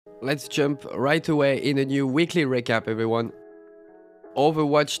Let's jump right away in a new weekly recap, everyone.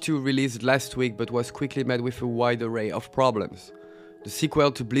 Overwatch 2 released last week but was quickly met with a wide array of problems. The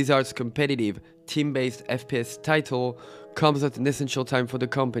sequel to Blizzard's competitive, team-based FPS title comes at an essential time for the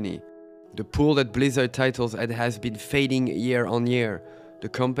company. The pool that Blizzard titles had has been fading year on year. The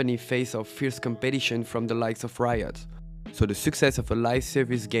company faces off fierce competition from the likes of Riot. So the success of a live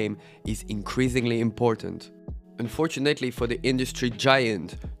service game is increasingly important. Unfortunately for the industry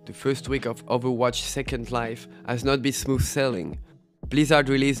giant, the first week of Overwatch Second Life has not been smooth sailing. Blizzard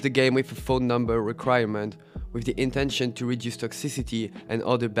released the game with a phone number requirement, with the intention to reduce toxicity and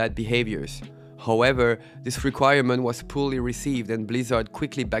other bad behaviors. However, this requirement was poorly received and Blizzard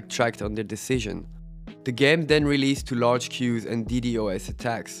quickly backtracked on their decision. The game then released to large queues and DDoS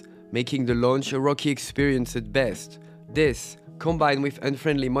attacks, making the launch a rocky experience at best. This, combined with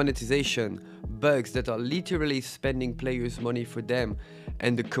unfriendly monetization, bugs that are literally spending players' money for them,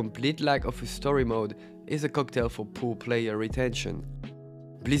 and the complete lack of a story mode, is a cocktail for poor player retention.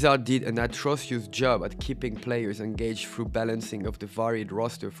 Blizzard did an atrocious job at keeping players engaged through balancing of the varied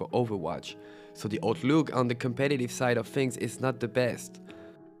roster for Overwatch, so the outlook on the competitive side of things is not the best.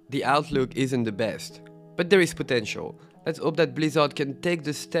 The outlook isn't the best, but there is potential. Let's hope that Blizzard can take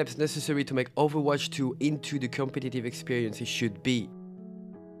the steps necessary to make Overwatch 2 into the competitive experience it should be.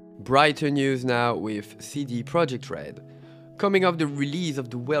 Brighter news now with Projekt Red. Coming off the release of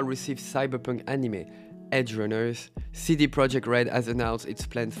the well-received cyberpunk anime, Edgerunners, Projekt Red has announced its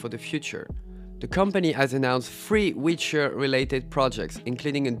plans for the future. The company has announced 3 Witcher-related projects,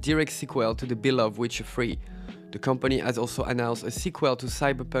 including a direct sequel to the beloved Witcher 3. The company has also announced a sequel to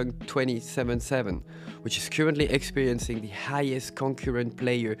Cyberpunk 2077, which is currently experiencing the highest concurrent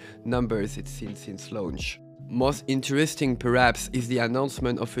player numbers it's seen since launch. Most interesting perhaps is the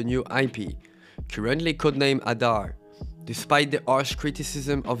announcement of a new IP, currently codenamed Adar. Despite the harsh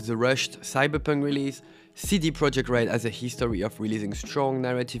criticism of the rushed Cyberpunk release, Projekt Red has a history of releasing strong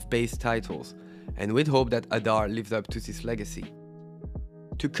narrative-based titles, and we'd hope that Adar lives up to this legacy.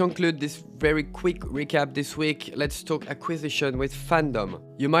 To conclude this very quick recap this week, let's talk acquisition with Fandom.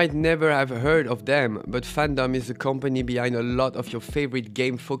 You might never have heard of them, but Fandom is the company behind a lot of your favorite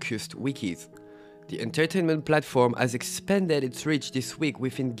game-focused wikis. The entertainment platform has expanded its reach this week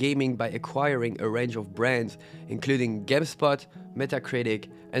within gaming by acquiring a range of brands, including GameSpot, Metacritic,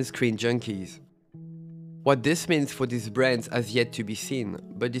 and Screen Junkies. What this means for these brands has yet to be seen,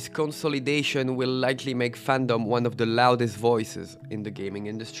 but this consolidation will likely make Fandom one of the loudest voices in the gaming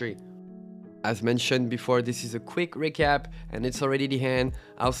industry. As mentioned before, this is a quick recap and it's already the end.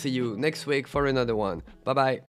 I'll see you next week for another one. Bye bye.